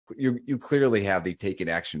you clearly have the taking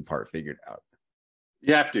action part figured out.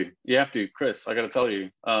 You have to, Chris. I got to tell you,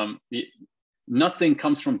 nothing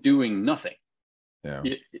comes from doing nothing. Yeah.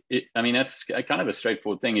 I mean, that's kind of a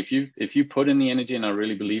straightforward thing. If you put in the energy, and I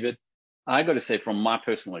really believe it, I got to say from my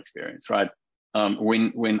personal experience, right?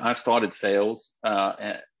 When I started sales,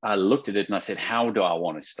 I looked at it and I said, how do I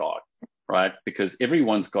want to start, right? Because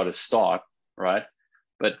everyone's got to start, right?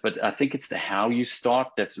 But I think it's the how you start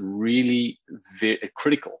that's really very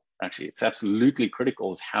critical. Actually, it's absolutely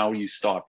critical is how you start.